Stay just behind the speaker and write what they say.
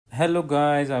Hello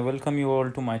guys, I welcome you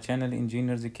all to my channel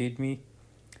Engineers Academy.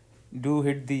 Do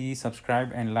hit the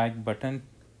subscribe and like button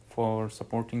for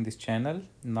supporting this channel.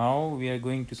 Now we are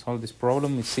going to solve this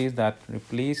problem. It says that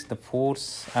replace the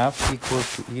force F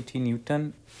equals to 80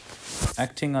 Newton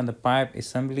acting on the pipe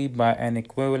assembly by an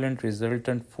equivalent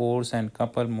resultant force and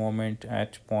couple moment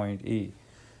at point A.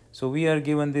 So we are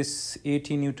given this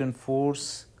 80 Newton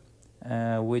force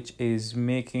which is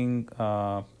making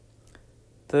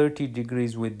 30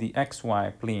 degrees with the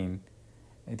xy plane.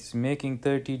 It's making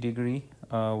 30 degree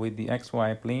with the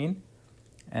xy plane,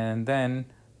 and then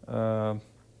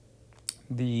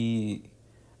the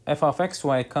f of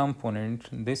xy component,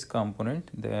 this component,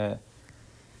 the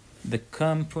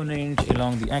component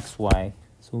along the xy.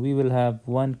 So we will have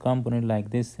one component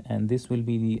like this, and this will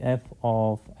be the f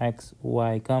of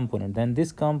xy component. Then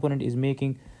this component is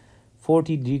making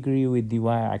 40 degree with the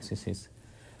y-axis.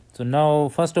 So now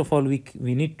first of all we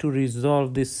need to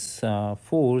resolve this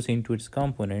force into its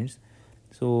components.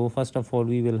 So first of all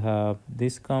we will have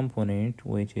this component,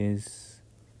 which is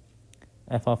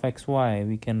f of xy.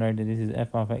 We can write that this is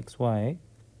f of xy,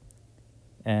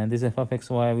 and this f of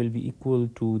xy will be equal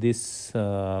to this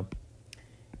 80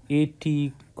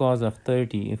 cos of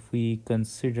 30 if we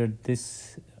consider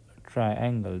this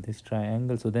triangle.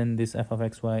 So then this f of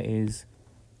xy is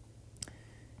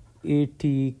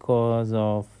 80 cos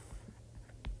of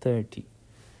 30.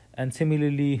 And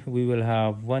similarly we will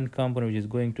have one component which is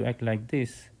going to act like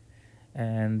this,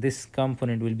 and this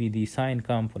component will be the sine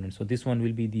component. So this one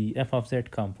will be the f of z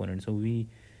component. So we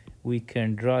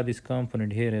can draw this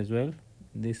component here as well.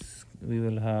 This we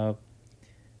will have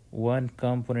one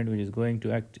component which is going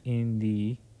to act in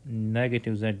the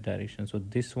negative z direction. So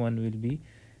this one will be,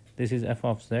 this is f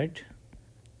of z,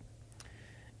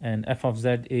 and f of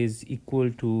z is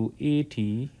equal to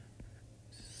 80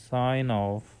 sine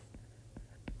of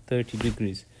 30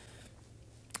 degrees.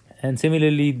 And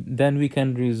similarly then we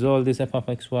can resolve this f of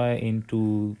xy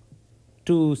into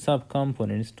two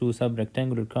sub-components, two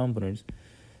sub-rectangular components.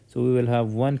 So we will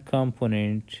have one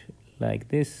component like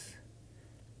this,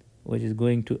 which is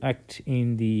going to act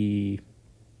in the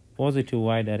positive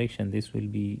y direction. This will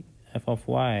be f of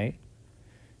y.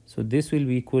 So this will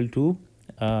be equal to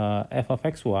f of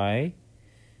xy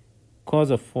cos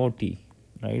of 40,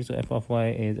 right? So f of y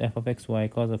is f of xy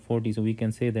cos of 40. So we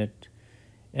can say that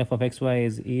f of xy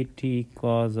is 80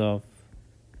 cos of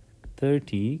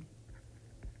 30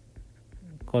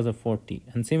 cos of 40.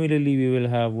 And similarly we will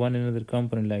have one another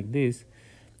component like this.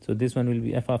 So this one will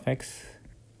be f of x,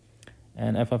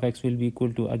 and f of x will be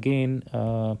equal to again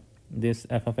this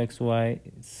f of xy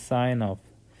sine of,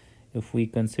 if we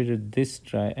consider this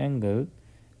triangle,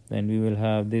 then we will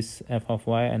have this f of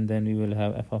y, and then we will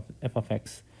have f of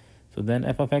x. So then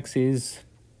f of x is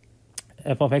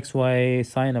f of xy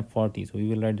sine of 40. So we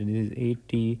will write that this is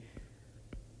 80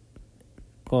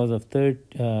 cos of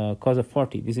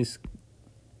 40. This is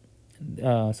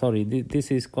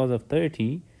this is cos of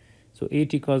 30. So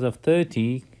 80 cos of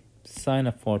 30 sine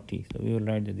of 40. So we will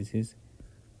write that this is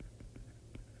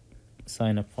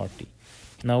sine of 40.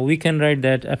 Now we can write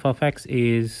that f of x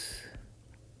is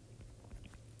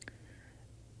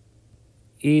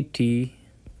 80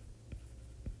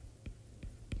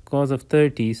 cos of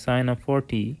 30 sine of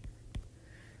 40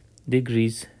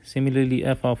 degrees. Similarly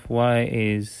f of y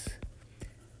is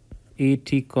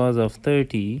 80 cos of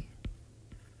 30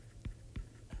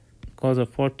 cos of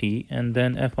 40, and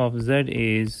then f of z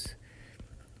is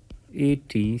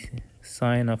 80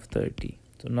 sine of 30.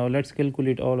 So now let's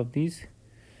calculate all of these.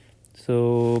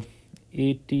 So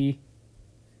 80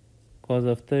 cos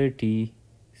of 30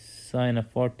 sine of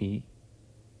 40,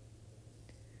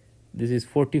 this is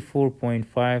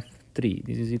 44.53.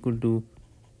 This is equal to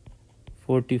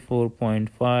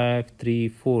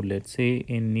 44.534, let's say,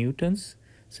 in newtons,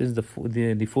 since the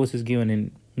force is given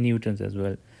in newtons as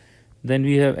well. Then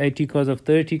we have 80 cos of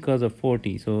 30 cos of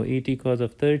 40. So 80 cos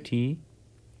of 30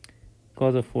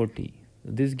 cos of 40.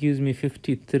 This gives me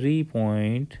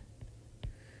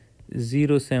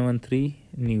 53.073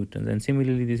 newtons. And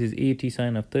similarly this is 80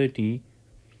 sine of 30.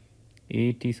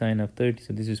 80 sine of 30,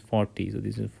 so this is 40. So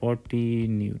this is 40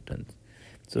 newtons.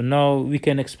 So now we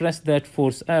can express that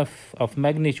force F of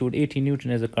magnitude 80 Newton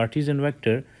as a Cartesian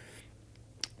vector.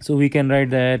 So we can write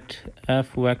that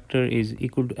F vector is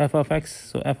equal to f of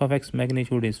x. So f of x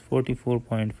magnitude is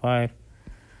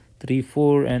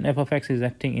 44.534, and f of x is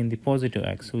acting in the positive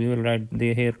x. So we will write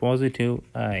here positive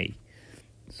I.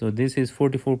 So this is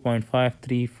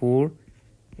 44.534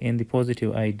 in the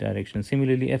positive I direction.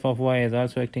 Similarly f of y is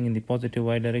also acting in the positive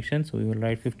y direction. So we will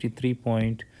write 53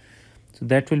 point. So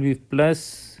that will be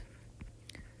plus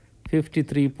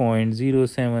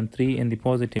 53.073 in the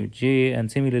positive j,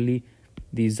 and similarly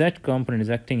the z component is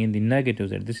acting in the negative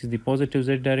z. This is the positive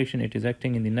z direction, it is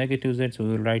acting in the negative z, so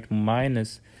we will write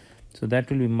minus, so that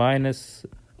will be minus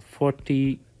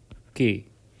 40k.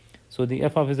 So the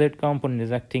f of z component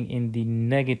is acting in the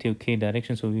negative k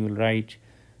direction, so we will write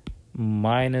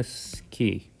minus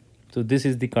k. So this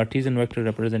is the Cartesian vector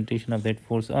representation of that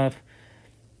force F.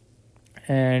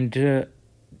 And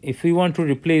if we want to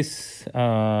replace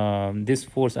this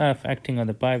force F acting on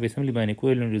the pipe assembly by an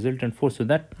equivalent resultant force, so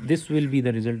that this will be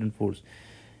the resultant force.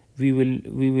 We will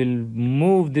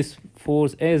move this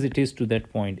force as it is to that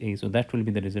point A, so that will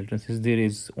be the resultant, since there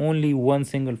is only one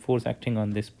single force acting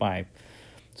on this pipe.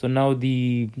 So now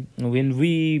when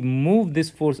we move this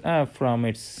force F from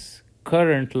its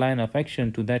current line of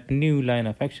action to that new line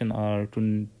of action, or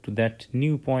to that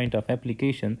new point of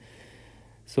application,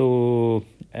 so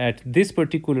at this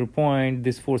particular point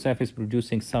this force F is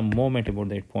producing some moment about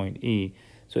that point A.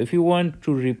 So if you want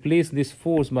to replace this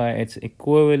force by its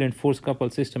equivalent force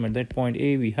coupled system at that point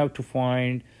A, we have to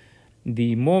find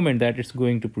the moment that it's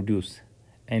going to produce,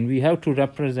 and we have to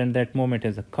represent that moment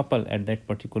as a couple at that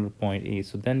particular point A.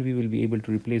 So then we will be able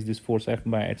to replace this force F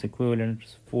by its equivalent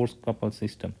force coupled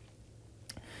system.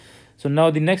 So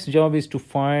now the next job is to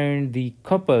find the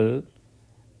couple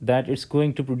that it's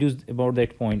going to produce about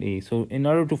that point A. So in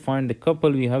order to find the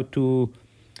couple, we have to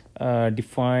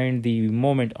define the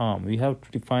moment arm. We have to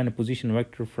define a position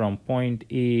vector from point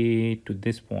A to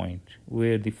this point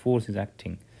where the force is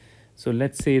acting. So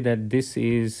let's say that this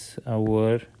is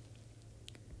our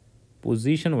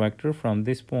position vector from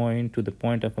this point to the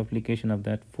point of application of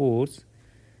that force.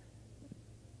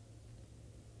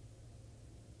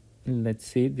 Let's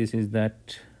say this is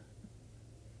that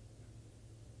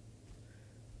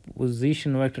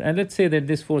position vector, and let's say that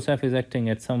this force F is acting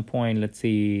at some point, let's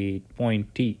say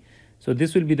point T. So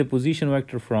this will be the position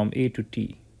vector from A to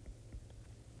T.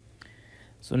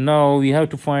 So now we have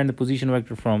to find the position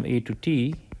vector from A to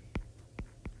T.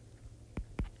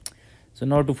 So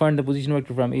now to find the position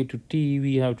vector from A to T,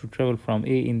 we have to travel from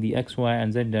A in the x, y,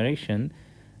 and z direction.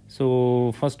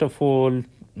 So first of all,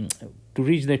 to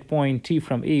reach that point T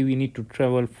from A, we need to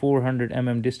travel 400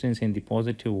 mm distance in the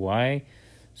positive y.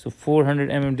 So 400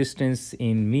 mm distance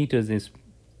in meters is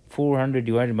 400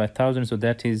 divided by 1000, so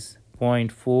that is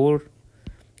 0.4.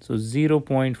 So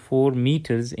 0.4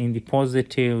 meters in the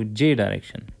positive j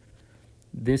direction.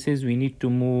 This is, we need to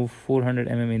move 400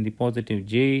 mm in the positive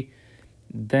j.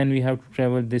 Then we have to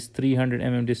travel this 300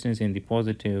 mm distance in the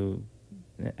positive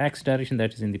x direction,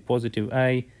 that is in the positive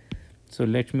I. So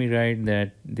let me write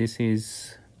that this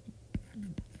is,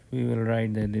 we will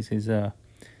write that this is a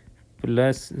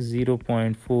plus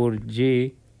 0.4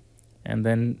 j, and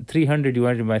then 300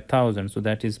 divided by 1000, so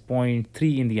that is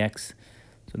 0.3 in the x,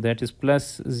 so that is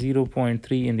plus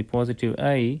 0.3 in the positive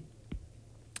I.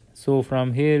 So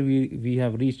from here we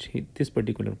have reached this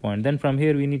particular point. Then from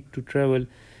here we need to travel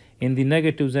in the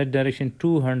negative z direction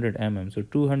 200 mm. So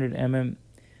 200 mm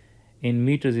in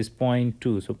meters is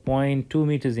 0.2, so 0.2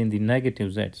 meters in the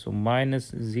negative z, so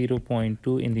minus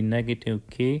 0.2 in the negative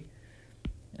k.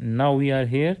 Now we are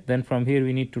here. Then from here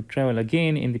we need to travel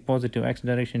again in the positive x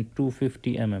direction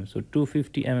 250 mm. So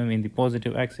 250 mm in the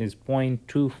positive x is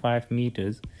 0.25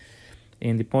 meters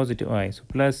in the positive I, so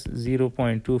plus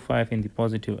 0.25 in the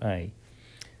positive I.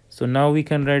 So now we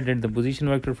can write that the position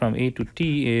vector from A to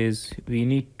T is, we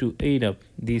need to add up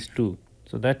these two,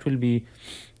 so that will be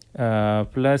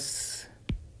plus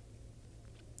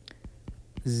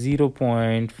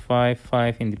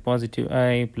 0.55 in the positive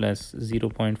I plus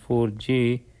 0.4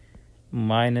 j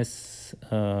minus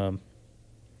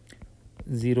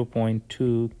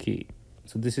 0.2 k.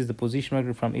 So this is the position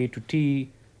vector from A to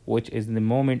T, which is the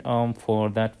moment arm for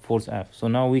that force F. So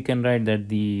now we can write that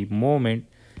the moment,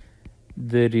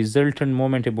 the resultant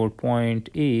moment about point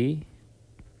A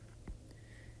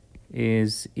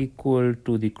is equal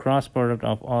to the cross product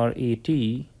of RAT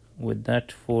with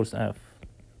that force F.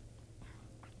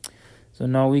 So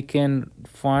now we can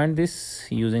find this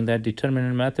using that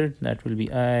determinant method. That will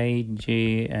be I,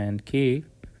 j, and k.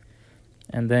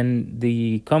 And then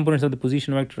the components of the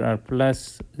position vector are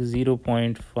plus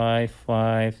 0.55,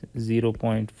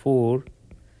 0.4,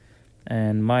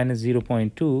 and minus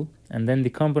 0.2. And then the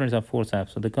components of force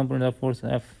F. So the component of force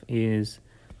F is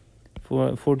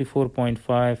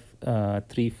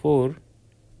 44.534,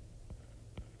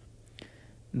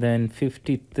 then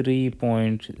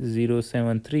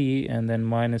 53.073, and then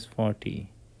minus 40.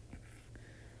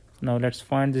 Now let's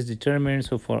find this determinant.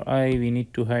 So for I, we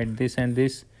need to hide this and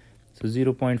this. So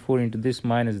 0.4 into this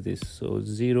minus this. So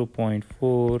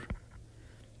 0.4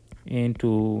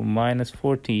 into minus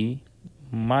 40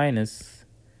 minus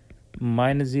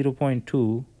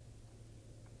 0.2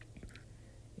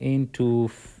 into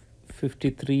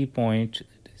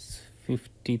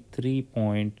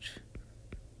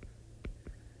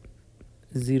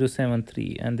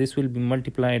 53.073, and this will be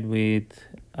multiplied with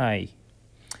I.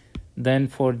 Then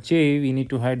for j we need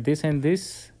to hide this and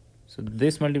this, so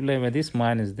this multiplied by this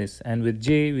minus this, and with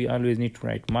j we always need to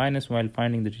write minus while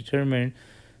finding the determinant.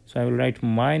 So I will write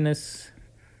minus,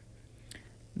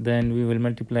 then we will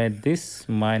multiply this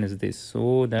minus this,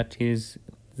 so that is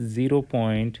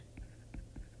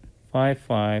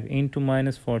 0.55 into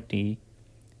minus 40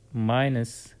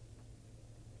 minus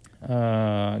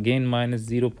again minus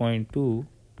 0.2.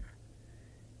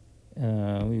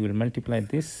 We will multiply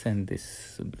this and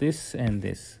this, so this and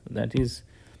this, that is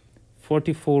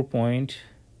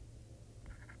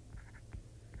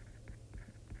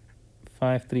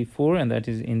 44.534, and that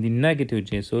is in the negative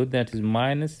j, so that is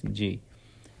minus j.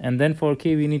 And then for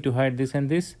k we need to hide this and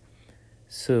this,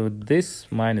 so this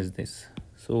minus this,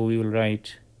 so we will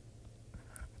write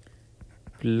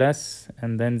plus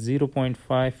and then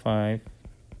 0.55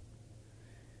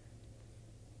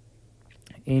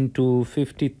 into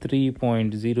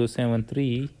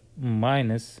 53.073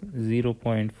 minus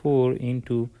 0.4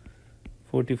 into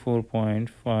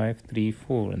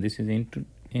 44.534, and this is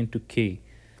into k.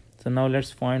 So now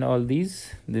let's find all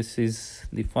these. This is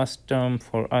the first term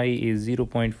for I is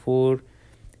 0.4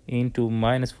 into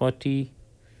minus 40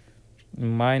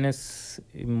 minus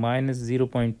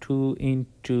 0.2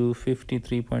 into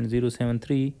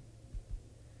 53.073.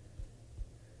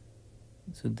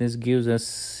 So this gives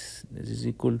us, this is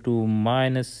equal to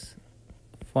minus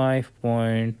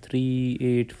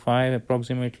 5.385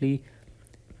 approximately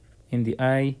in the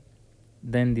I.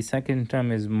 Then the second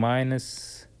term is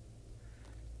minus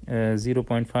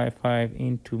 0.55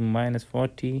 into minus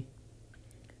 40,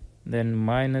 then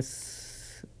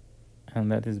minus,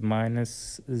 and that is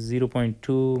minus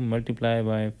 0.2 multiplied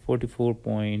by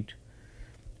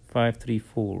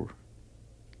 44.534.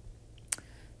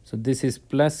 So this is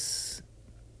plus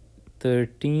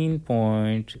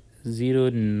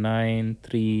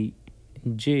 13.093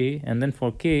 j, and then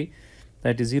for k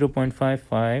that is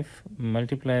 0.55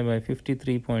 multiplied by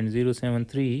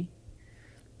 53.073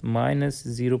 minus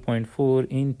 0.4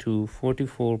 into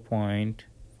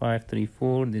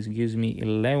 44.534. This gives me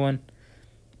 11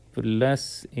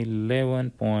 plus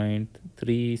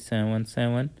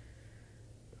 11.377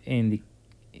 in the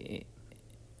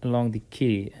along the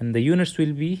k, and the units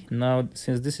will be, now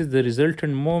since this is the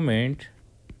resultant moment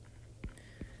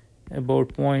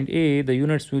about point A, the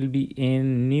units will be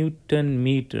in Newton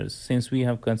meters, since we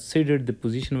have considered the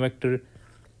position vector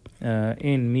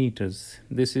in meters.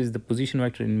 This is the position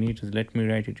vector in meters. Let me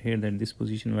write it here, that this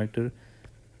position vector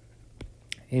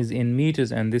is in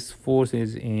meters and this force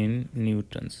is in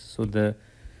newtons. So the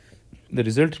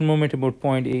resultant moment about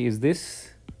point A is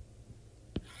this,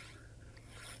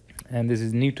 and this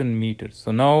is Newton meters.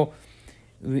 So now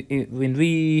when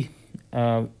we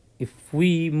if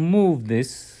we move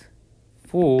this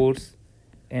force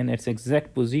in its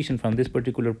exact position from this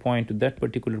particular point to that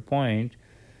particular point,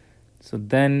 so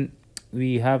then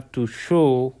we have to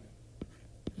show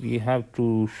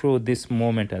this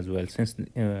moment as well, since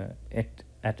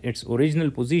at its original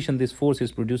position this force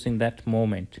is producing that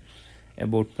moment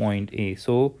about point A.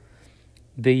 So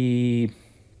the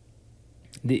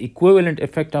equivalent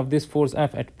effect of this force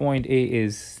F at point A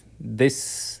is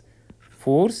this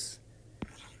force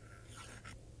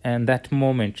and that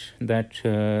moment that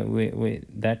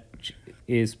that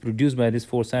is produced by this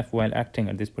force F while acting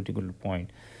at this particular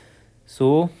point.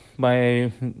 So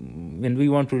when we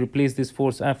want to replace this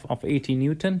force F of 80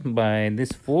 Newton by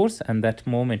this force and that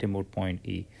moment about point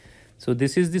A. So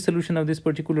this is the solution of this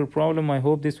particular problem. I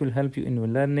hope this will help you in your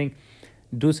learning.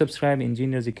 Do subscribe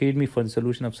Engineers Academy for the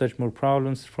solution of such more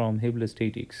problems from Hibbeler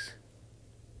Statics.